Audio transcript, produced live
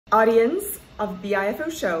Audience of the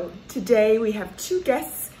IFO show, today we have two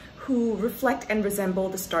guests who reflect and resemble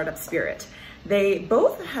the startup spirit. They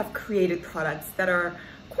both have created products that are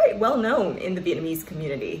quite well known in the Vietnamese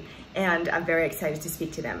community, and I'm very excited to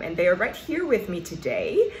speak to them. And they are right here with me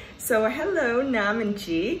today. So hello, Nam and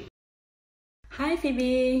Chi. Hi,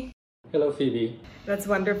 Phoebe. Hello, Phoebe. That's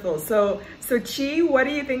wonderful. So Chi, what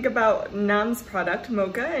do you think about Nam's product,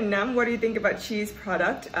 MOCA? And Nam, what do you think about Chi's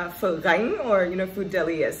product, Phở Gánh, or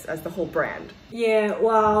FOODELI as the whole brand? Yeah,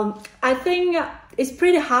 well, I think it's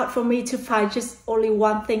pretty hard for me to find just only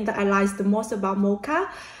one thing that I like the most about MOCA.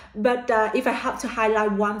 But if I have to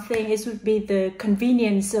highlight one thing, it would be the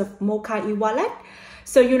convenience of MOCA e-wallet.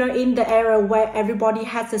 So, you know, in the era where everybody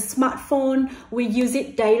has a smartphone, we use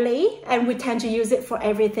it daily and we tend to use it for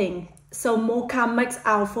everything. So MOCA makes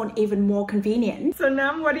our phone even more convenient. So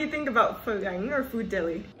Nam, what do you think about Phở Gánh or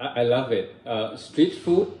FOODELI? I love it. Street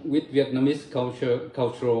food with Vietnamese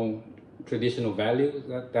cultural traditional values,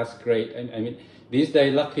 that's great. I mean, these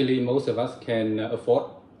days, luckily, most of us can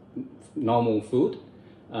afford normal food.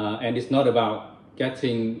 And it's not about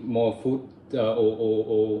getting more food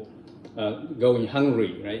or going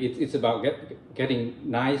hungry, right? It's about getting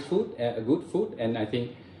nice food, good food. And I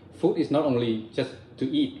think food is not only just to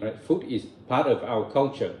eat, right? Food is part of our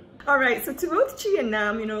culture. All right, so to both Chi and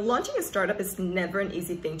Nam, you know, launching a startup is never an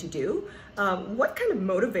easy thing to do. What kind of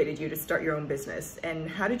motivated you to start your own business? And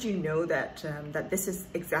how did you know that, that this is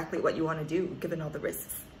exactly what you want to do, given all the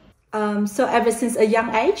risks? So ever since a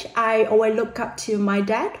young age, I always look up to my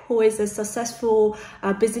dad, who is a successful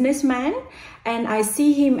businessman, and I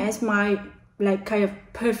see him as my kind of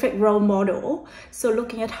perfect role model. So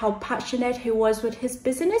looking at how passionate he was with his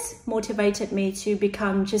business motivated me to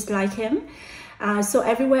become just like him. So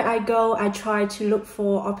everywhere I go, I try to look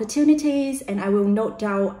for opportunities, and I will note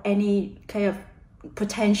down any kind of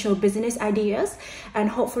potential business ideas, and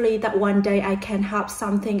hopefully that one day I can have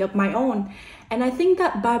something of my own. And I think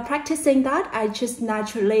that by practicing that, I just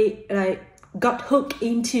naturally got hooked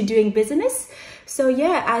into doing business. So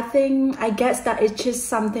yeah, I guess that it's just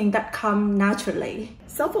something that comes naturally.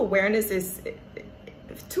 Self-awareness is,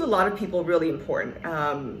 to a lot of people, really important.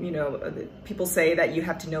 You know, people say that you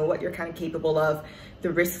have to know what you're kind of capable of, the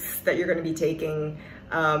risks that you're going to be taking,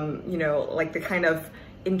 you know, like the kind of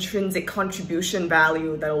intrinsic contribution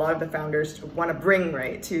value that a lot of the founders want to bring,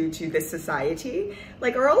 right, to this society.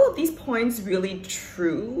 Like, are all of these points really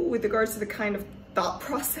true with regards to the kind of thought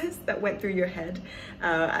process that went through your head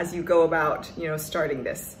as you go about, you know, starting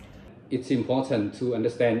this? It's important to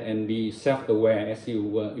understand and be self-aware, as you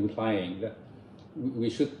were implying, that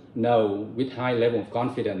we should know with high level of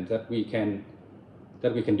confidence that we can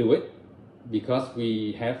do it, because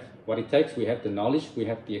we have what it takes. We have the knowledge, we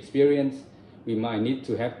have the experience. We might need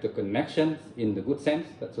to have the connections in the good sense,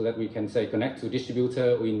 so that we can say connect to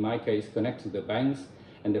distributor, or in my case, connect to the banks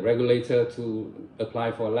and the regulator to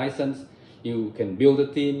apply for a license. You can build a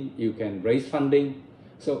team, you can raise funding.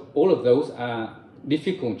 So all of those are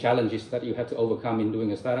difficult challenges that you have to overcome in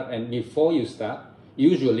doing a startup. And before you start,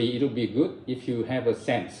 usually it would be good if you have a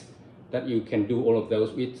sense that you can do all of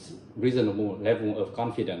those with reasonable level of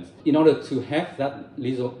confidence. In order to have that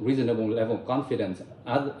reasonable level of confidence,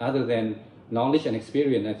 other than knowledge and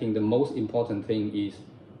experience, I think the most important thing is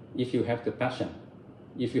if you have the passion,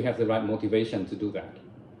 if you have the right motivation to do that.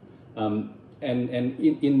 And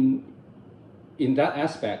in that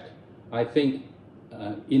aspect, I think,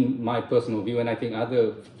 in my personal view, and I think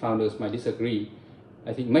other founders might disagree,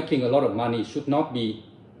 I think making a lot of money should not be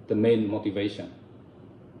the main motivation.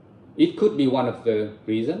 It could be one of the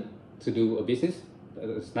reasons to do a business.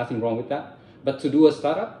 There's nothing wrong with that. But to do a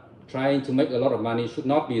startup, trying to make a lot of money should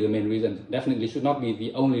not be the main reason. Definitely should not be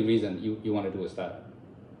the only reason you want to do a startup.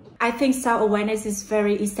 I think self-awareness is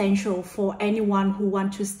very essential for anyone who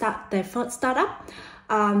wants to start their first startup.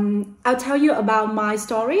 I'll tell you about my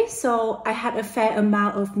story. So I had a fair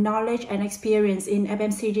amount of knowledge and experience in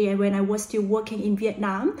FMCG and when I was still working in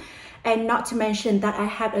Vietnam. And not to mention that I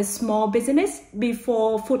had a small business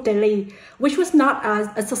before FOODELI, which was not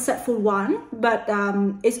a successful one, but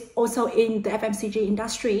it's also in the FMCG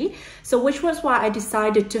industry. So which was why I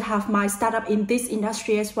decided to have my startup in this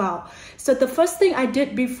industry as well. So the first thing I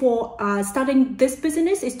did before starting this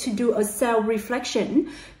business is to do a self-reflection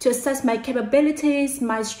to assess my capabilities,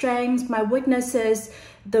 my strengths, my weaknesses,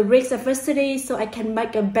 the risk adversity, so I can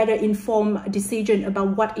make a better informed decision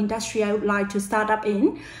about what industry I would like to start up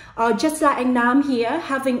in. Just like Nam here,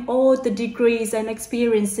 having all the degrees and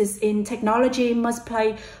experiences in technology must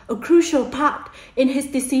play a crucial part in his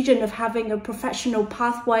decision of having a professional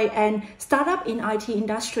pathway and startup in IT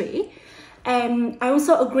industry. And I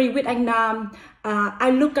also agree with Nam. I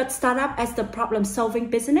look at startup as the problem-solving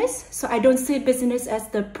business. So I don't see business as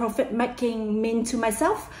the profit-making mean to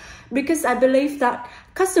myself, because I believe that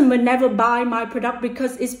customer never buy my product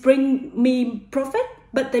because it's bring me profit,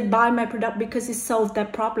 but they buy my product because it solves their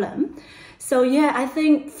problem. So yeah, I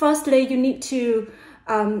think firstly, you need to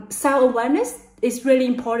self-awareness is really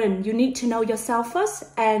important. You need to know yourself first.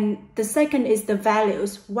 And the second is the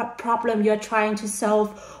values. What problem you're trying to solve,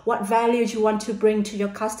 what values you want to bring to your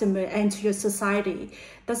customer and to your society.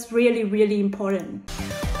 That's really, really important.